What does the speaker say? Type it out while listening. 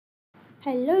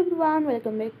Hello everyone,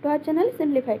 welcome back to our channel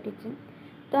simplified teaching.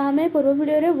 तो आम पूर्व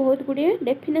वीडियो रे बहुत गुड़े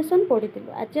डेफिनेशन पढ़ी।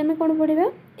 आज आम कौन पढ़ा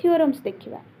थियोरम्स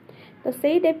देखा। तो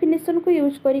से डेफिनेशन को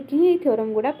यूज करके ही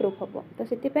थियोरम गुड़ा प्रूफ हम। तो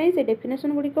से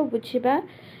डेफिनेशन गुड़ी को बुझा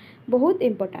बहुत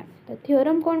इंपोर्टेंट। तो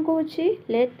थियोरम कौन कहूँ,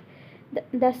 late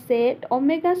the set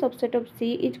omega subset of C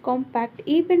is compact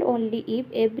if and only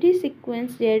if every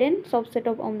sequence Zn subset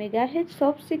of omega has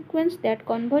subsequence that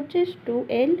converges to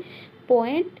L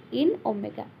point in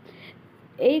omega।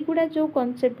 এইগুড়া जो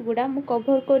concept गुड़ा मु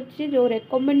cover करछि जो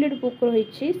recommended book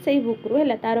रही से book रू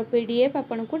है तार पीडीएफ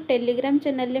आपन को टेलीग्राम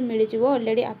चैनल में मिल जिवो,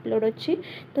 ऑलरेडी अपलोड अच्छी।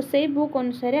 तो से बुक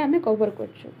अनुसार आम कवर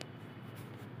करछु।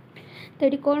 तो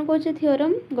ये कौन कहे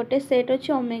थियोरम गोटे सेट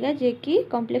अच्छे ओमेगा जे कि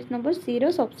कॉम्प्लेक्स नंबर सी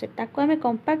रो सबसेट ताको आम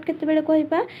कंपैक्ट केतेबेले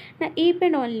कहबा ना इफ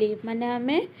एंड ओनली इफ, माने आम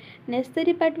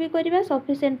नेसेसरी पार्ट भी करबा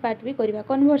सफिशिएंट पार्ट भी करबा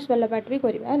कन्वर्स वाला पार्ट भी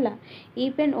करबा हला।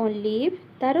 इफ एंड ओनली इफ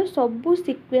तारो सबु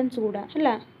सीक्वेंस गुडा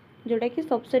हला जोटा कि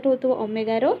सबसेट होतो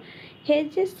ओमेगा रो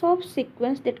हैज ए सब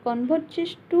sequence that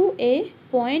converges to A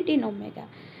point in omega.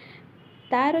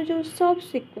 तारो जो सब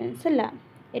सीक्वेंस हला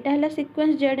एटा हला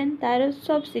सीक्वेंस जेड तारो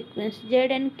सब सीक्वेंस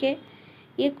जेड एन के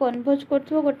ये कन्वर्ज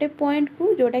करथबो गोटे पॉइंट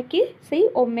को जोटा कि सही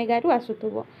ओमेगा रु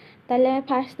आसुथबो। ताले हम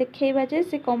फास्ट देखैबा जे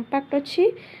से कॉम्पैक्ट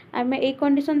अछि, आमे ए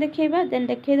कंडीशन देखैबा देन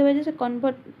देखै देबा जे से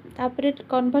कन्वर्ट तापरे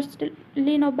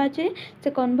कन्वर्सली नबा जे से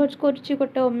कन्वर्ज करछि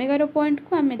गोटे ओमेगा रो पॉइंट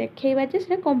को आमे देखैबा जे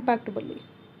से कॉम्पैक्ट बोली।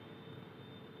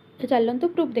 तो चलन तो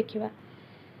प्रूफ देखिबा।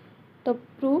 तो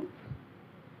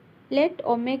proof late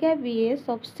omega B A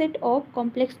subset of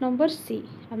complex number C.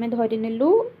 आमे धरि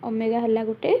नेलु ओमेगा हला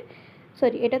गोटे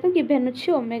सॉरी एटा तो गिवन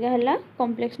अछि ओमेगा हला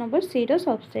complex number C row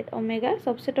subset omega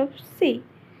subset of C.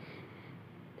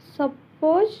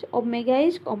 Suppose omega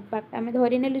is compact आमे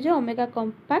धरि नेलु जे ओमेगा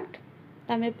कॉम्पैक्ट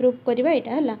आमे प्रूफ करबा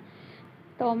एटा हला।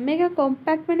 तो ओमेगा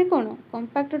कॉम्पैक्ट माने कोन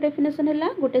कॉम्पैक्ट डेफिनेशन हला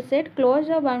गोटे सेट क्लोज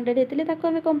और बाउंडेड हेतले ताको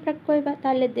आमे कॉम्पैक्ट कहबा।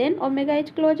 ताले than omega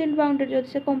is close and bounded जो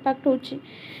से कॉम्पैक्ट होछि।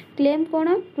 क्लेम कोन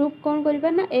प्रूफ कोन करबा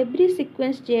ना every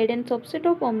sequence Z and subset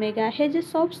of omega has a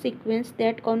सब sequence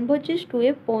that converges to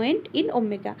A point in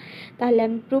omega. ताले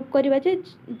हम प्रूफ करबा जे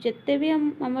जत्ते भी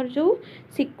हमर जो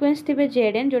सीक्वेंस थिबे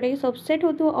जेड एन जोटा कि सबसेट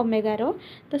होतो ओमेगा रो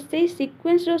तो से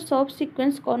सीक्वेंस रो सब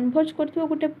सीक्वेंस कन्वर्ज करथबो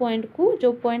गोटे पॉइंट को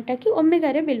जो पॉइंटटा कि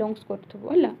ओमेगा रे बिलोंग्स करथबो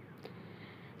हला।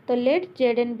 तो late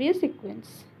Z N B A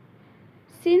sequence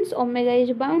since omega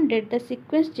is bounded the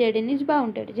sequence Z N is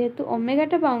bounded. जेहेतु ओमेगा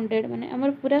टा बाउंडेड माने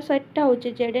हमर पूरा सेटटा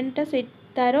होचे जेड एन टा से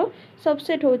तारो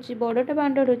सबसेट होची बड़टा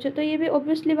बाउंडेड होचे तो ये भी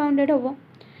ऑब्वियसली बाउंडेड होबो।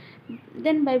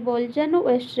 Then bye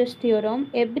बोल्जानो-वेस्टरस theorem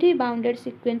every bounded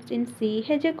sequence in C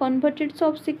has a converted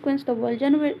सब सीक्वेंस। तो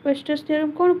बोल्जानो-वेस्टरस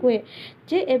थ्योरम कोन कहे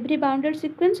जे every bounded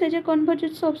sequence has a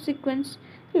converted सब सीक्वेंस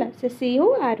हला से सी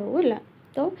हो आर हो हला।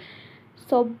 तो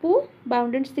सबू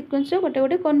बाउंडेड सीक्वेंस गोटे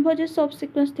गोटे कन्वर्जेंट सब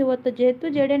सीक्वेंस थी। तो जेहेतु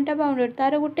जेड एन टा बाउंडेड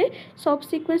तार गोटे सब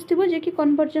सीक्वेंस थी जे कि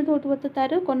कन्वर्जेंट होतो तो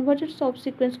तार कन्वर्जेंट सब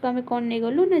सीक्वेंस को आमे कोन नै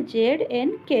गलु ना जेड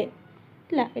एन के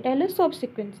हला एटा हला सब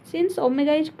sequence since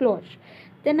omega is close.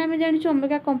 Then आमे जानि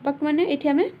ओमेगा कॉम्पैक्ट माने एठी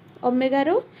आमे ओमेगा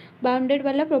रो बाउंडेड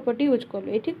वाला प्रॉपर्टी यूज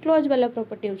करलु एठी क्लोज वाला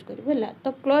प्रॉपर्टी यूज करबो हला।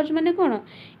 तो क्लोज माने कोन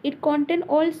it contain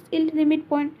all limit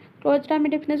point. Close टा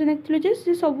डेफिनेशन देखलु जे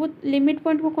से सब लिमिट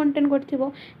पॉइंट को contain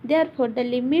करथिबो। Therefore the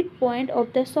limit point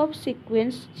of the sub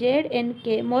sequence Z N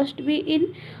के मस्ट बी इन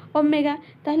ओमेगा।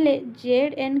 ताहले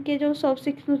जेड एन के जो सब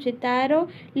सीक्वेंस छै तारो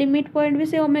लिमिट पॉइंट भी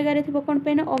से ओमेगा रे थिबो कोन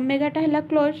पे ना ओमेगा टा हला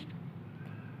close.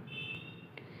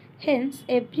 Hence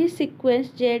every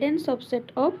sequence Z N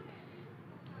subset of.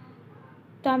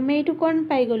 तो आमे एटू कोन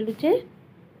पाई गलु जे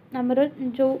हमरो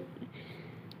जो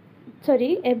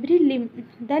सॉरी एवरी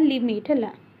द लिमिट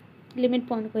हला लिमिट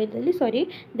पॉइंट कहि देली sorry.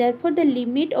 Therefore the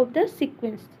limit of the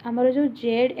sequence हमरो जो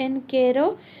जेड एन के रो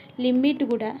लिमिट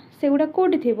गुडा से गुडा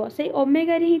कोड थिबो से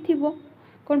ओमेगा रे ही थिबो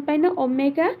कोन पाई ना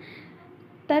ओमेगा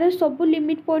तार सब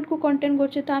लिमिट पॉइंट को कंटेन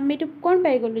करछे। तो आमे एटू कोन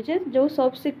पाई गलु जे जो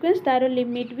सब सीक्वेंस तार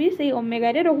लिमिट भी से ओमेगा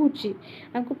रे रहूची।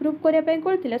 हमको प्रूफ करिया पई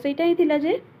कोन थिला सेटा ही थिला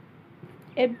जे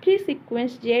every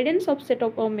sequence Zn subset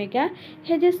of omega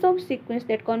has a subsequence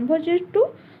that converges to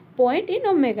point in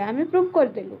omega। हमें प्रूव कर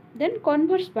देलु। then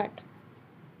converse part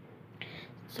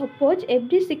suppose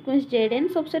every sequence Zn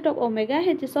subset of omega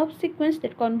has a subsequence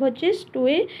that converges to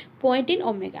a point in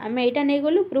omega। हमें एटा नै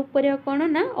गलु prove करिया कोन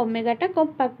ना omega टा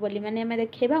compact बोली माने हमें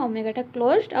देखैबा ओमेगा टा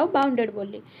क्लोज्ड और बाउंडेड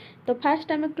बोली। तो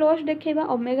फर्स्ट हमें closed देखैबा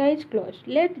omega is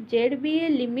closed late z be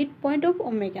a limit point of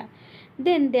omega।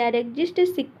 then there exists a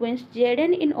sequence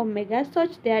Zn in omega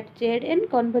such that Zn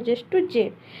converges to Z।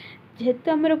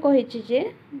 जेहेतु आमर कही जे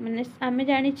माने आमे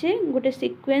जानिछे गोटे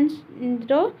सीक्वेंस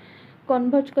रो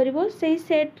कन्वर्ज करिवो सेही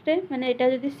सेट रे माने एटा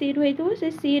जदी सी रु हेइतो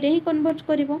से सी रे ही कन्वर्ज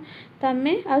करिवो त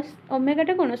आमे ओमेगा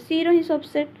टा कोन सी रो ही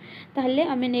सबसेट ताहले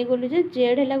आमे नै गोलु जे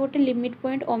जेड हैला गोटे लिमिट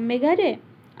पॉइंट ओमेगा रे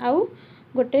आउ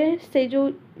गोटे से जो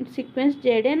सीक्वेंस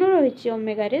जेड एन रहिछि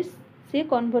ओमेगा रे से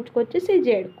कन्वर्ज करछि से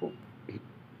जेड को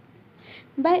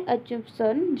by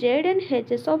assumption zn has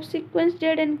a subsequence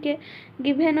zn के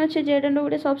given अच्छे zn रो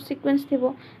गोटे subsequence थिबो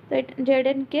तो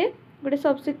zn के गोटे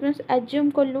subsequence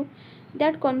assume करलु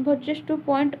that converges to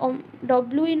point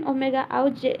w in omega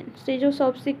आउ से जो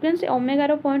subsequence omega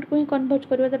रो point को ही converge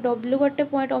करबो तो w गोटे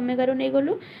point omega रो नै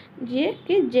गलु जे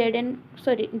कि zn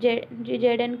सॉरी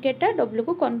zn के टा w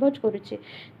को converge करूछि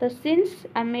तो since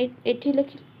आमे एठी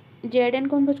लिखि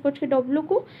zn converge करछि w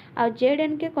को आ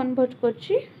zn के converge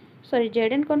करछि सॉरी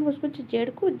zn कन्वर्ज करछि z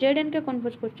को zn के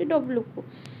कन्वर्ज करछि w को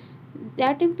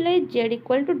that implies z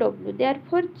equal to w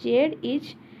therefore z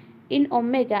is in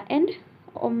omega and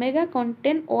omega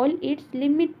contain all its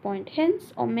limit point hence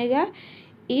omega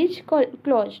is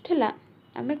closed हला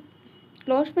हमें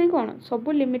close पे कोन सब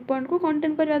लिमिट पॉइंट को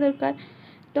कंटेन करबा दरकार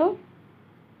तो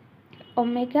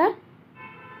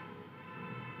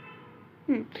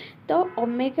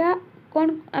ओमेगा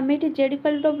कौन आम ये जेड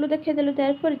इक्वल डब्ल्यू देखे देलु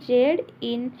therefore Z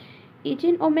in is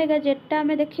in omega जेडटा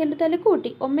आम देखेलु ताले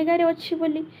कोटी ओमेगा रे अछि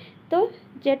बोली तो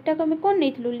जेडटा को आम कौन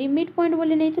नहीं लिमिट पॉइंट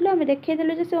बोली नहीं आम देखे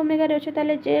देलु जे से ओमेगा रे अछि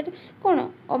ताले जेड कौन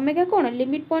ओमेगा कौन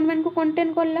लिमिट पॉइंट मान को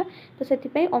कंटेन करला तो सेति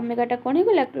पई ओमेगाटा कौन हो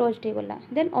गला क्लोज्ड हो गला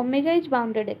देन ओमेगा इज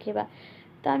बाउंडेड देखिबा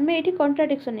तो आम एठी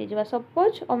कॉन्ट्राडिक्शन नहीं जबा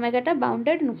सपोज ओमेगाटा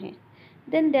बाउंडेड नुहे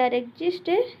then there exist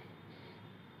A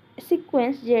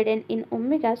sequence zn in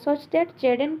omega such that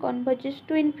zn converges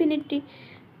to infinity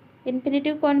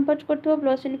infinity converge करथो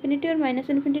प्लस infinity और माइनस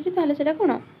infinity ताले सेटा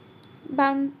कोन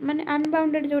बाउंड माने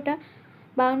अनबाउंडेड जोटा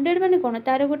बाउंडेड माने कोन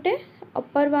तार गोटे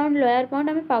अपर बाउंड लोअर बाउंड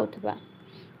हमें पाउथबा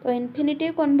तो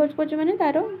infinity converge करछ माने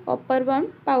तार अपर बाउंड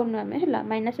पाउनु हमें हला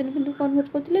माइनस infinity converge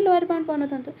करथिले लोअर बाउंड पाउनु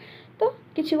तो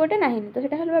किछि गोटे नाही तो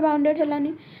सेटा हलवा bounded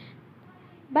हलानी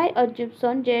by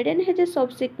assumption zn has a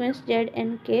subsequence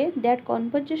znk that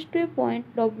converges to a point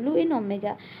w in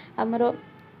omega हमरो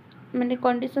माने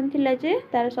कंडीशन थिला जे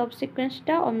तार सबसीक्वेंस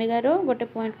टा ओमेगा रो गोटे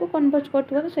पॉइंट को कन्वर्ज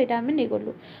करथबो तो सेटा हमें नै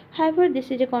गलु however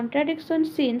this is a contradiction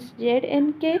since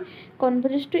znk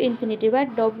converges to infinity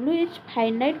but w is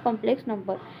finite complex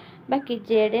number बाकी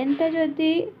zn टा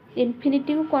जदी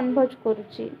infinity को कन्वर्ज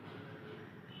करूची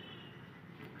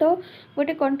तो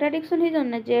गोटे कॉन्ट्राडिक्शन ही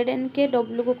जन्ना zn के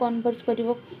w को कन्वर्ज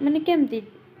करिवो माने केमती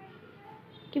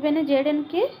कि माने zn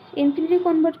के इंफिनिटी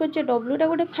कन्वर्ज करछे w टा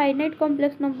गोटे फाइनाइट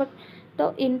कॉम्प्लेक्स नंबर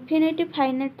तो इंफिनिटी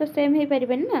फाइनाइट तो सेम हे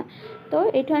परिबेन ना तो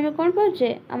एठो हमें कोन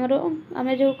पाउछे हमरो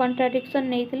हमें जो कॉन्ट्राडिक्शन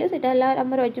नैथिले सेटा हला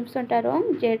हमर अजम्पशन टा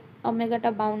रॉन्ग z ओमेगा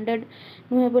टा बाउंडेड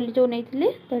नुहे बोली जो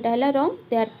नैथिले तो एटा हला wrong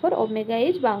therefore omega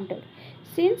is bounded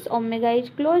since omega is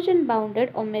closed and bounded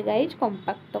omega is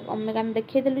compact तो ओमेगा में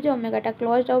देखे देलु जे ओमेगा टा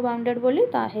क्लोज्ड और बाउंडेड बोली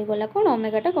ता हे गला कोन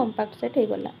ओमेगा टा कंपैक्ट सेट हे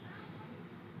गला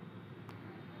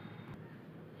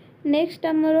नेक्स्ट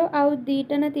हमरो आउ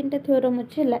दीटा ना तीनटा थ्योरम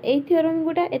छला ए थ्योरम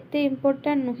गुडा एते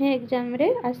इंपोर्टेंट नुहे एग्जाम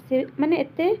रे आसे माने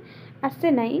एते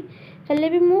आसे नाही हेले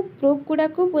भी मु प्रूफ गुडा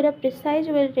को पूरा प्रिसाइज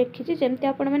वे रखिछि जेमते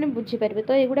आपण माने बुझी परबे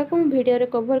तो एगुडा को वीडियो रे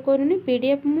कवर करूनी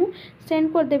पीडीएफ मु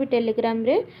सेंड कर देबी टेलीग्राम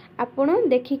रे आपण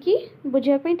देखि कि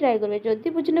बुझिया पई ट्राई करबे जदी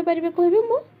बुझि न परबे कहबे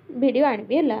मु वीडियो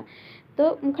आनबी हला तो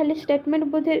मु खाली स्टेटमेंट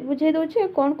बुझे दोछि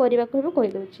कोन करिबा कहबे कहि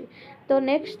दोछि तो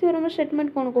नेक्स्ट थ्योरम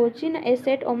स्टेटमेंट कोन कहूछि ना ए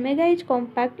set omega is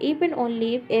compact if and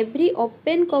only if every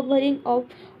open covering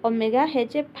of omega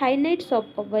has a finite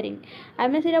सब कवरिंग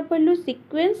आमे सेरा पढलु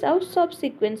सीक्वेंस और सब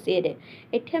सीक्वेंस रे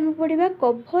एठी हम पढिबा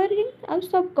कवरिंग और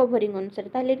सब कवरिंग अनुसार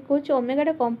ताले कहूछि ओमेगा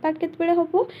टा कॉम्पैक्ट केते बेले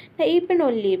होबो ना इफ एंड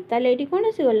ओनली इफ ताले एठी कोन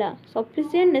आसी गला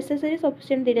सफिशिएंट नेसेसरी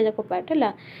सफिशिएंट दिटा जाको पार्ट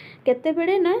हला केते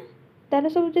बेले ना तार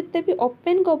सब जिते भी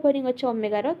ओपन कवरिंग अच्छे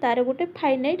ओमेगा रो तार गोटे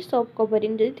फाइनाइट सब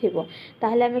कवरिंग जदि थिबो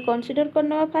ताहले हमें कंसीडर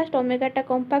करनवा फास्ट ओमेगा टा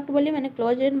कंपैक्ट बोली माने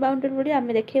क्लोज एंड बाउंडेड बोली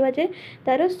हमें देखैबा जे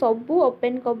तार सब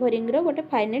ओपन कवरिंग रो गोटे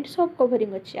फाइनाइट सब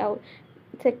कवरिंग अछि आ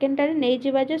सेकेंड टारे नै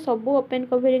जिबा जे सब ओपन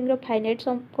कवरिंग रो फाइनाइट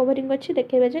सब कवरिंग अछि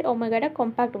देखैबा जे ओमेगा टा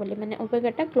कंपैक्ट बोली माने ओमेगा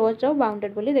टा क्लोज और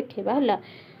बाउंडेड बोली देखैबा हला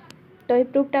तो ए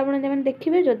प्रूफ टा आपण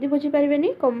देखिबे जदि बुझी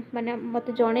परिबेनी माने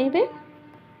मते जणैबे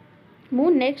मु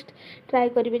नेक्स्ट ट्राई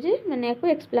करिवे जे माने याको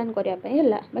एक्सप्लेन करिया पय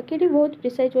हला बाकी एठी बहुत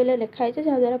प्रिसाइज वाला लिखा है जे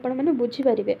द्वारा आपण माने बुझी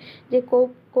परिबे जे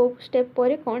को स्टेप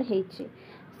परे कोन हेछि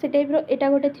से टाइप रो एटा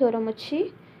गोटे थ्योरम अछि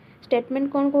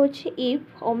statement cone कहछि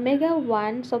if omega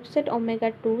 1 subset omega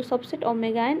 2 subset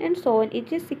omega n and so on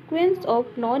is a sequence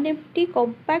of non empty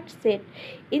compact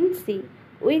set in C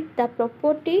with the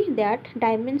property that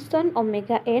dimension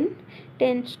omega n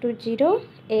tends to 0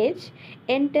 as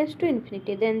n tends to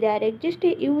infinity, then there exists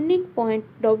a unique point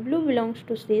w belongs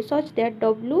to c such that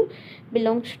w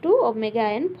belongs to omega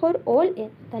n for all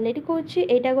n. ताले eighty कहूँ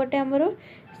एटा गोटे आमर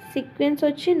sequence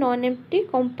अच्छी non empty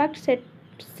compact set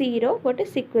सी रो गोटे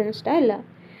sequence टा है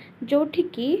जोठी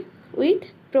की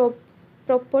with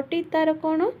property तार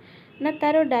कौन ना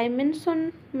तार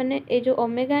डायमेंशन माने ए जो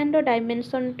ओमेगा एन रो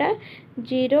डायमेंशन टा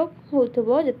 0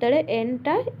 होथबो जतले एन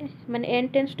टा माने एन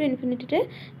टेंड्स टू इन्फिनिटी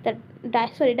रे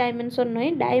सॉरी डायमेंशन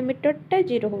नहीं डायमीटर टा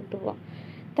 0 होथबो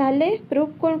ताले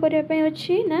प्रूफ कोन करिया पई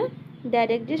अछि ना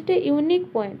there exist a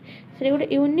unique point से गोटे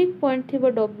यूनिक पॉइंट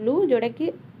थिबो w जोटा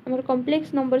कि हमर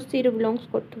कॉम्प्लेक्स नंबर c रो बिलोंग्स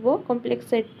करथबो कॉम्प्लेक्स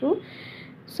सेट रू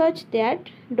सच दैट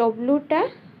w टा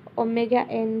ओमेगा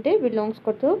n रे बिलोंग्स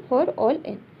करथबो फॉर ऑल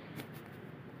n.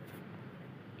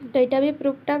 तो यहाँ भी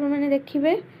प्रूफटा मैंने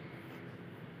देखिए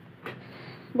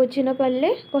बुझी न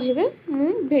पारे कहे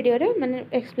वीडियो रे माने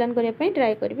एक्सप्लेन करने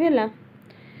ट्राए करी है.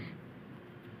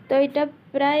 तो यहाँ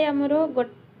प्राय आमर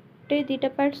गोटे दीटा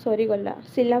पार्ट सरीगला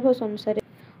सिलेबस अनुसार.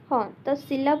 हाँ तो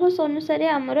सिलेबस अनुसार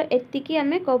आमर एतिकी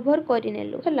आमे कवर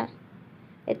करनेलु है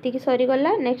एतिकी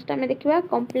सरीगला. नेक्स्ट आमे देखिबा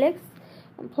complex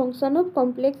function of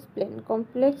complex plane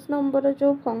complex number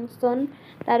जो फंक्शन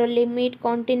तार लिमिट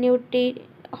कंटिन्यूटी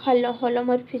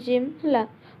होलोमॉर्फिज्म है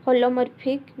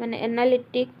होलोमॉर्फिक माने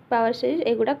एनालिटिक पावर सीरीज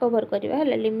एगुड़ा कवर करवा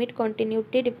है लिमिट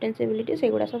कंटिन्यूटी डिफरेंशिएबिलिटी से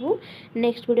गुड़ा सब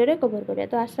नेक्स्ट वीडियो रे कवर करवा.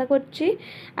 तो आशा करछि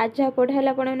आज जहाँ पढ़ा है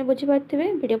आपने बुझी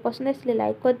पार्थिबे. वीडियो पसंद आसले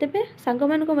लाइक करदेबे सांग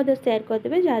मानको मध्य शेयर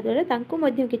करदेबे जहाँ द्वारा तांको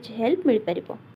मध्य किछि हेल्प मिल परिबो.